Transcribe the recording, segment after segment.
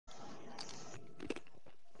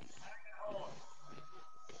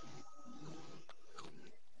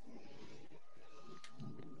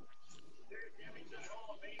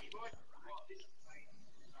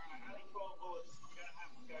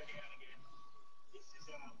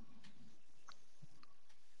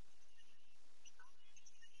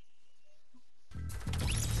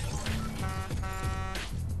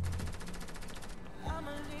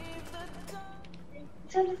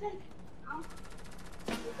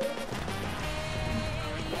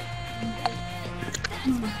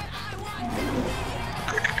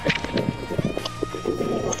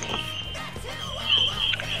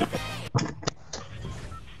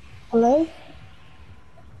Hello?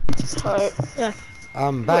 Alright, yeah.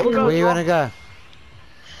 I'm back. Where you wanna go?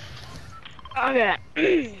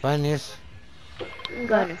 Okay. Bonus.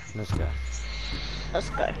 Go. Let's go. Let's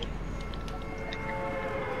go.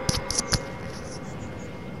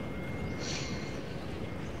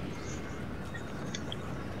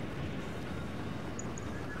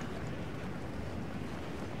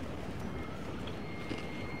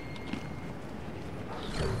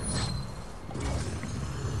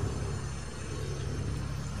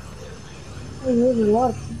 Hey, there's a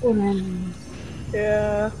lot of people, man.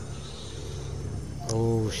 Yeah.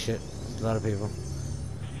 Oh shit. A lot of people.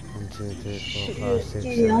 1, 2, 3, 4, 5, 6,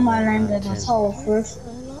 Gee, 7, I 8, might land 9, at the 10. tower first.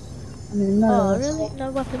 I mean, no, Oh, that's really?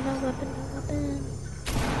 No weapon, no weapon, no weapon.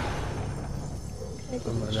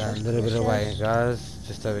 I'm a little bit away, guys.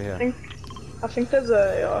 Just over here. I think there's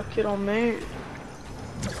a kid on me.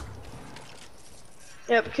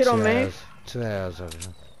 Yep, kid on me. 2 hours over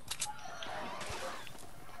here.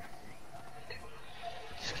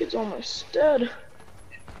 This kid's almost dead.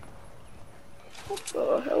 What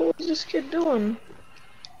the hell is this kid doing?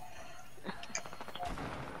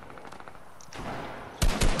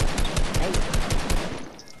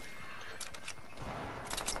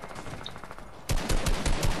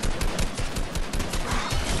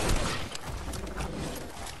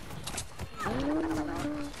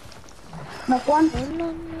 Knock one.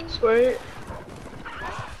 Sweet.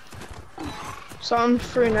 Some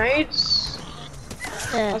free nades.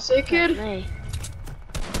 Yeah. I see a kid. Me.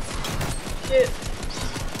 Shit.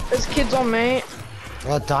 There's kids on me.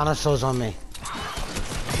 Got dinosaurs on me.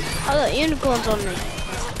 I got unicorns on me.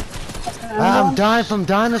 I'm dying from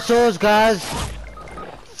dinosaurs, guys.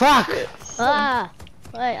 Fuck! Ah!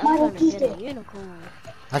 Wait, I'm Michael, gonna get a please unicorn.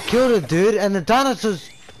 I killed a dude, and the dinosaur's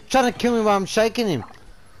trying to kill me while I'm shaking him.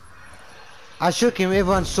 I shook him.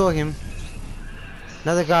 Everyone saw him.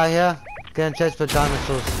 Another guy here. Getting chased by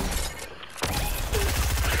dinosaurs.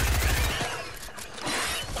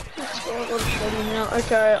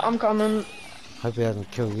 Okay, I'm coming. Hope he hasn't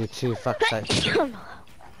killed you too. Fuck's sake.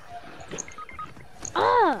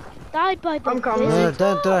 Ah! Died by the I'm coming. No,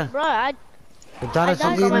 don't. Bro, The dinosaur's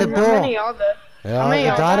died eating the by How ball. many are there? Yeah, many the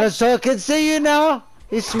are there? dinosaur can see you now.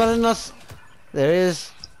 He's smelling us. There he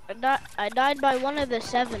is. I died by one of the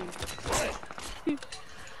 7.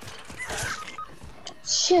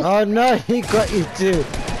 Shit. Oh no, he got you too.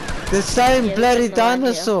 The same Yeah, bloody we took the land, yeah.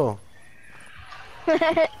 dinosaur.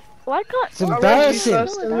 Why can't... It's I read you embarrassing.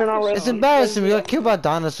 first and then I read It's you. embarrassing. We got killed by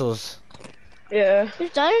dinosaurs. Yeah,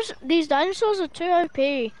 These dinosaurs are too OP.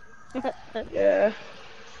 yeah.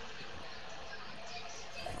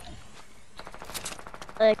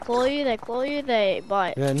 They claw you, they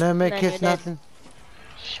bite. Yeah, no make Then kiss, you're dead. nothing.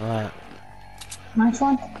 Alright. Nice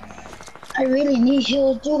one. I really need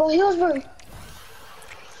heals, dude. Oh, heals, bro.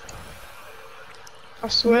 I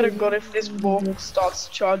swear to God, if this ball starts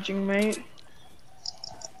charging me,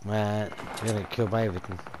 Man, you're gonna kill by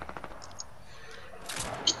everything.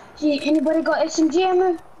 Gee, anybody got SMG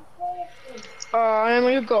ammo? I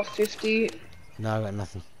only got 50. No, I got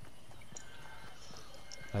nothing.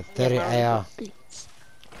 Got 30 AR.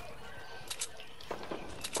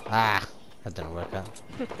 Ah, that didn't work out.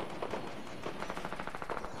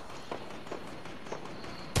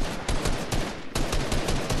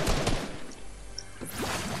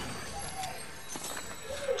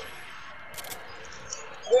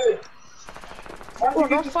 Oh, I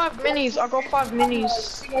got 5 minis. I got 5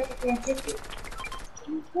 minis.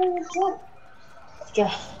 Yeah.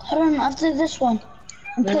 Hold on, after this one.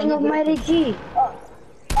 I'm playing with my AG.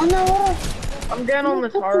 Oh no, what? I'm getting on the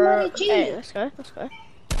Put turret. Hey, let's go, let's go.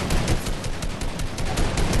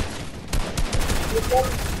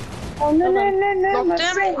 Oh no, no, no, no, my Knocked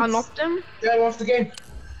him. friends. I knocked him. Get him off the game.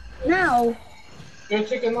 Now. Go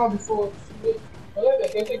check him out before. Go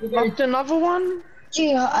check the game. Knocked another one.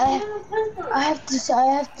 Gee, I have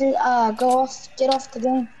to go off, get off the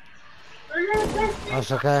game.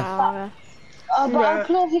 That's okay. Okay. But I'll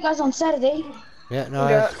play with you guys on Saturday. Yeah, no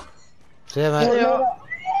Yeah. worries. See ya, mate. Yeah.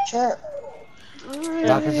 Sure.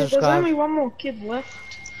 Like and There's subscribe. only one more kid left.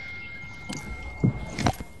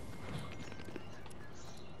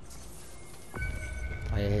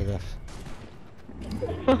 Oh, yeah, he left.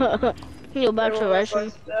 You're back to Everyone else Russian.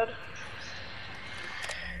 is dead.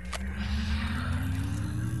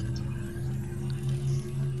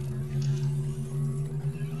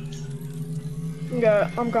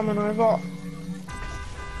 Yeah, I'm coming over.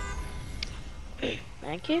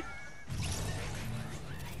 Thank you.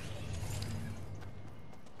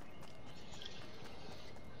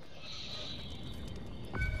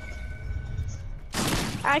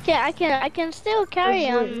 I can still carry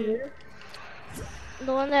the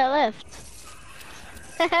one that left.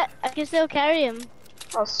 I can still carry him.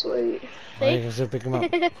 Oh, sweet. Oh, you can still pick him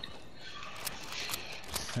up.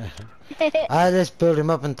 Let's build him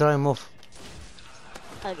up and throw him off.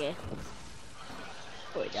 Okay.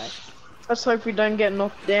 Poor guy. Let's hope we don't get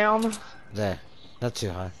knocked down. There. Not too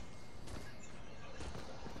high.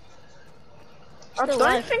 I Still don't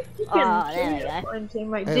alive. think you Oh, can there kill we your go. own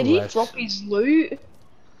teammate. It Did he works. drop his loot?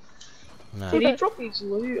 No. Did he drop his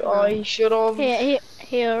loot? Oh, he should have. He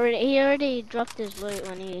already dropped his loot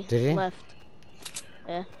when he Did he? left.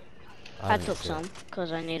 Yeah. I didn't took see it. some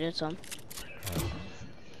because I needed some.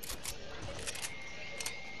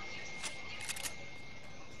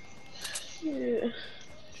 Yeah.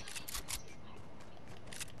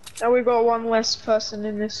 Now we've got one less person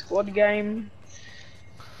in this squad game.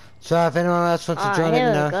 So if anyone else wants to Ah, join, let me here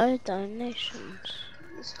we know. go. Donations.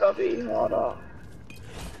 It's gotta be harder.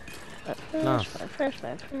 No. Fresh.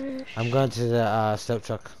 I'm going to the stealth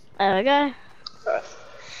truck. There we go.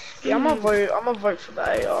 Yeah, I'm gonna vote for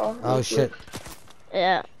the AR. Oh shit.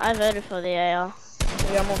 Yeah, I voted for the AR.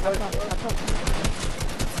 Yeah, I'm gonna vote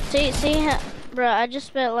for it. See, bro, I just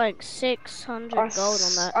spent like 600 gold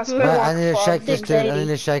on that. I spent Wait, like I need to shake this dude. I 580.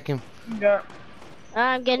 need to shake him. Yeah.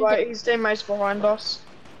 I'm getting. Right, his teammate's behind us.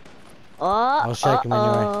 I'll shake him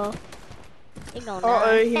anyway. He gonna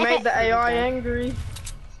Uh-oh, die. he made the AI angry.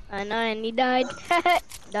 I know, and he died.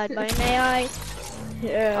 Died by an AI.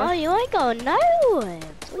 Yeah. Oh, you ain't going nowhere.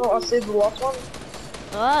 Oh, I see the last one.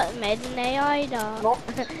 Oh, made an AI die. No.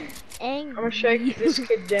 Angry. I'm gonna shake this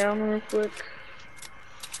kid down real quick.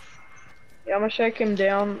 Yeah, I'm gonna shake him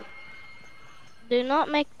down. Do not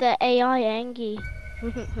make the AI angry.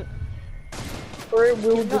 Or it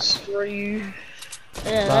will destroy you.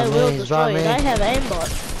 Yeah, By they me, will by destroy you. me. They have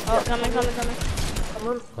aimbot. Oh, coming. Come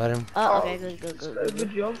on. Got him. Oh, okay, good. So,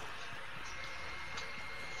 good job.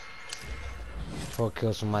 4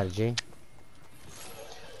 kills from Mighty G.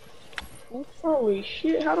 Holy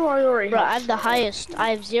shit, how do I already Bro, I have the highest.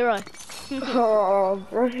 I have 0. Oh,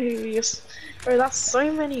 bro, yes. Bro, that's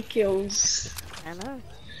so many kills. I know.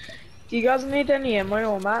 Do you guys need any ammo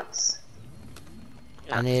or mats?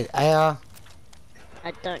 I need AR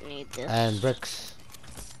I don't need this. and bricks.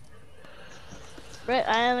 Brick,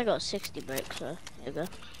 I only got 60 bricks, so here you go.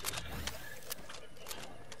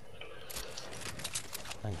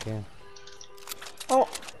 Thank you. Oh,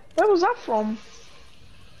 where was that from?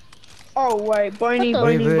 Oh wait, Boney,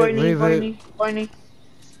 What the- Boney.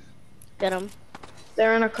 Get him.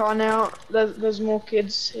 They're in a car now. There's more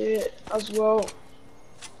kids here as well.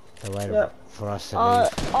 They're waiting Yeah. for us to leave.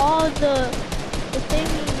 The thing.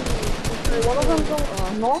 Wait, one of them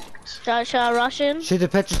got knocked. Shall I rush in? Shoot the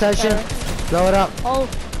petrol station. Blow it up. Oh,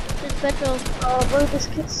 there's petrol. Oh bro, this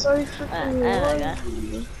kid's so freaking There we low.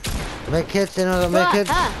 Make hits, they're not gonna make hits.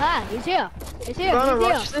 He's here. He's here. Gonna He's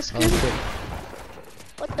here. rush this Oh kid. shit.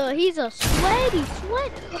 What the? He's a sweaty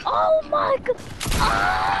sweat. Oh my god.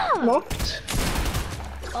 Ah! Knocked.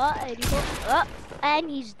 And he got, and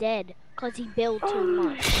he's dead. Cause he built too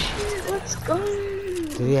much. Shit, let's go.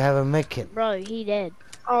 Did he have a make it? Bro, he dead.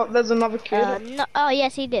 Oh, there's another kid. No. Oh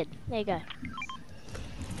yes, he did. There you go.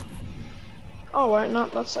 Oh wait, no,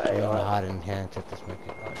 that's I'm gonna AI. hide in here and take this make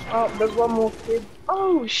it. Oh, there's one more kid.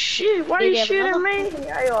 Oh shit, why are Did you you have shooting another? me?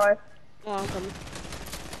 AI. Oh, I'm coming.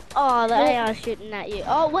 Oh, the AI shooting at you.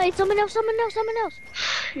 Oh wait, someone else. Someone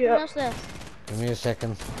Yeah. else there. Give me a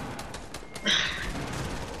second.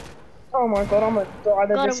 Oh my god, I'm gonna die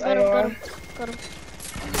to Got this him. AI. Got him.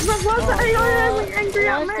 Why's the AI angry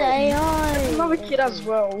at Where's me? the AI? There's another kid as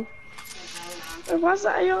well. Why's the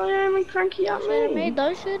AI aiming cranky at Don't shoot at me. me?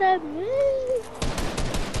 Don't shoot at me.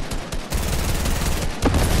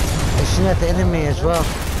 They're shooting at the enemy as well.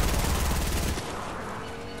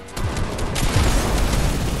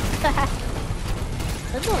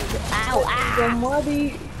 This one's ow. The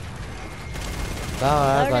mighty Oh,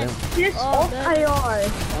 I got him. piss Oh, off good.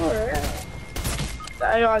 AI. Alright. The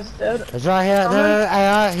AI's dead. It's right here.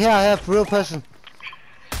 No, here, real person.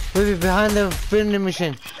 Maybe behind the vending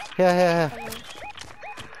machine. Here.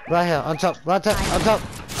 Right here, on top, on top.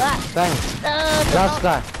 Ah. Bang. Last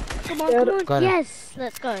guy. Come on. Got him. Yes,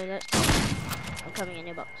 let's go. I'm coming in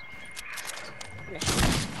your box. Yeah,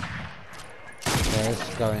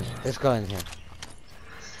 let's go in here.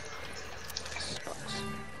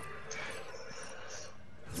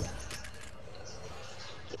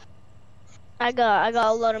 I got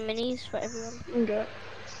a lot of minis for everyone. Okay.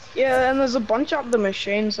 Yeah, and there's a bunch up the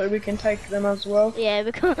machine, so we can take them as well. Yeah,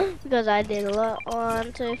 because I did a lot.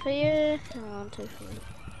 1, 2 for you. 1, 2 for you.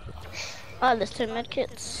 Oh, there's 2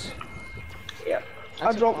 medkits. Yeah. I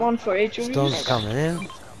That's a dropped fun. one for each of you. Storm's coming in.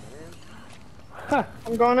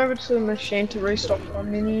 I'm going over to the machine to restock my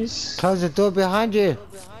minis. Close the door behind you.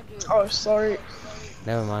 Oh, sorry.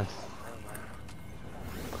 Never mind.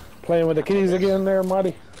 Playing with the keys again there,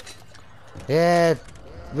 Marty. Yeah,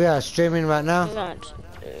 we are streaming right now. I'm going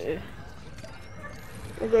to...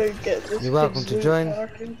 We'll go get this. You're welcome kid's to loot join.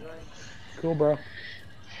 pack. Cool, bro.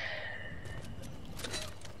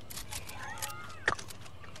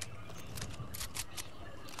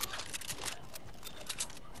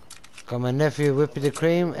 Got my nephew Whippy the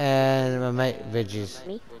Cream and my mate Veggies.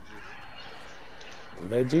 Me?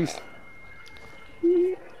 Veggies. Yeah,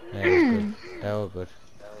 it was good. They're all good.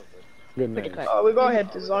 Good Pretty name. quick. Oh, we go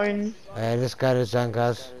ahead to zone. Let's go to zone,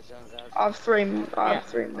 guys. I have three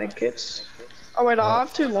med kits. Oh wait, I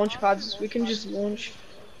have 2 launch pads. We can just launch.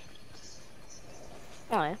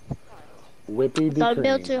 Oh, yeah. Whippy Don't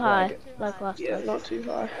build decreed. too high, like last Yeah, time. not too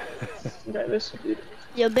high. Okay, this is good.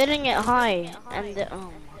 You're bidding it high, and the,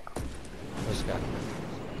 oh Let's go.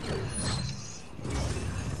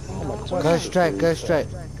 Oh, Go straight, go straight.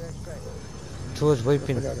 Towards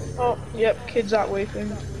Weeping. Oh, yep, kids out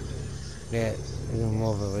weeping. Yeah, even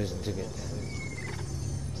more of a reason to get there.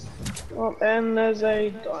 Oh, and there's a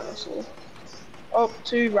dinosaur. Oh,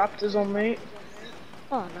 2 raptors on me.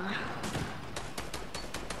 oh no.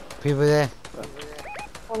 People there.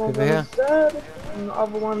 One of People them is dead, and the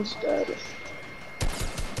other one's dead.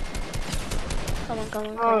 Come on, come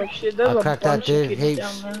on, come Oh on. shit, there's I'll a crack that bunch dude, of kids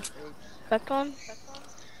heaps. down there. Back on.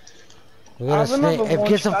 We're gonna I have another sneak. Get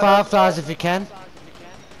launch some pad. fireflies if you can.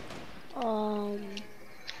 Um.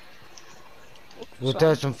 We'll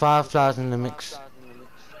throw some fireflies in the mix.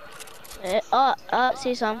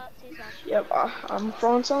 See some. Yep, I'm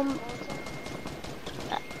throwing some.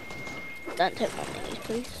 Don't take my minis,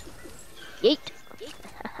 please. Yeet.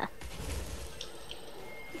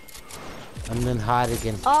 And then hide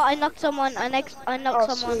again. Oh, I knocked someone. I knocked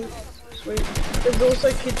Oh, someone. sweet. There's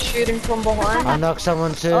also kids shooting from behind. I knocked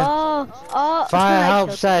someone too. Oh. Fire I help,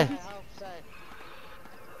 killed say. them.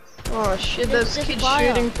 Oh shit, there's Just kids fire.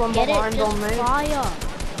 shooting from Get behind it, just on me. Fire.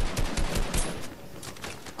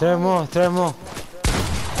 Throw more, throw more.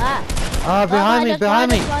 That. Oh, behind me,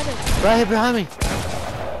 behind me. Spiders. Right here behind me.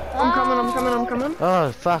 I'm coming.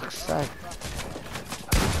 Oh, fuck's sake.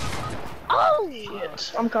 Oh!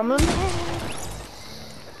 Shit, I'm coming.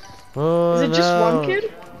 Oh, Is it just no. one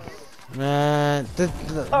kid? Nah,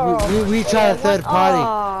 Oh. we tried a third party.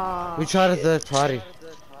 Oh, We tried a third party.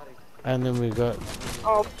 And then we got,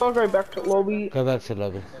 Oh, I'll go back to lobby. go back to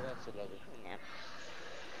lobby.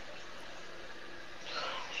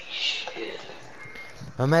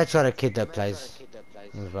 I may try to kid that place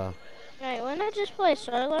as well. Right, when I just play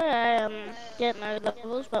solo, I get no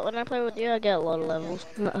levels, but when I play with you, I get a lot of levels.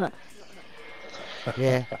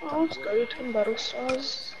 Yeah. Oh, let's go to 10 battle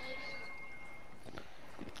stars.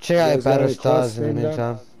 Check out You your guys got battle any stars quests in the named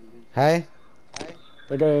meantime. Hey?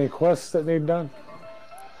 They got any quests that need done?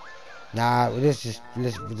 Nah,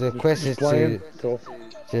 the quest is Playing? to Cool.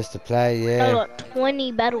 just to play, I yeah. got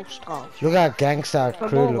 20 battle stars. Look how gangster our From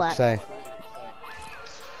crew all looks, that. eh?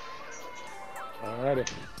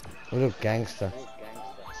 Alrighty. We look gangster.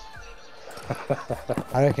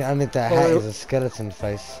 I reckon underneath that Oh, hat we- is a skeleton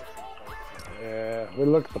face. Yeah, we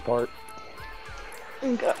look the part.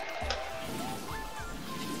 Okay.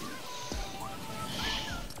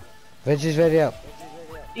 Reggie's ready up.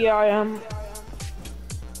 Yeah, I am.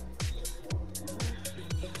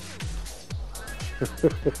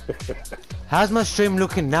 How's my stream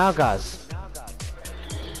looking now, guys?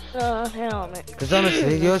 Hang on, mate. Because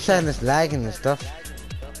honestly, you're saying it's lagging and stuff.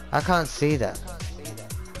 I can't see that.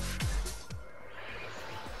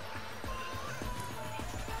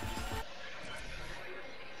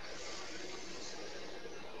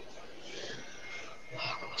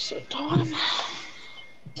 So time.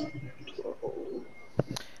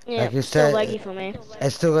 Yeah, Like you still said- laggy for me.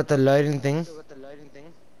 It's still got the loading thing.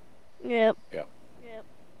 Yep.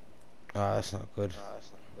 Oh, that's not good.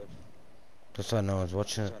 That's why no one's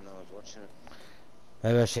watching it.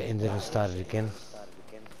 Maybe I should end it and start it again.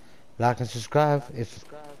 Like and subscribe. If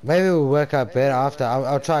maybe it will work out better after.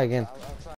 I'll try again.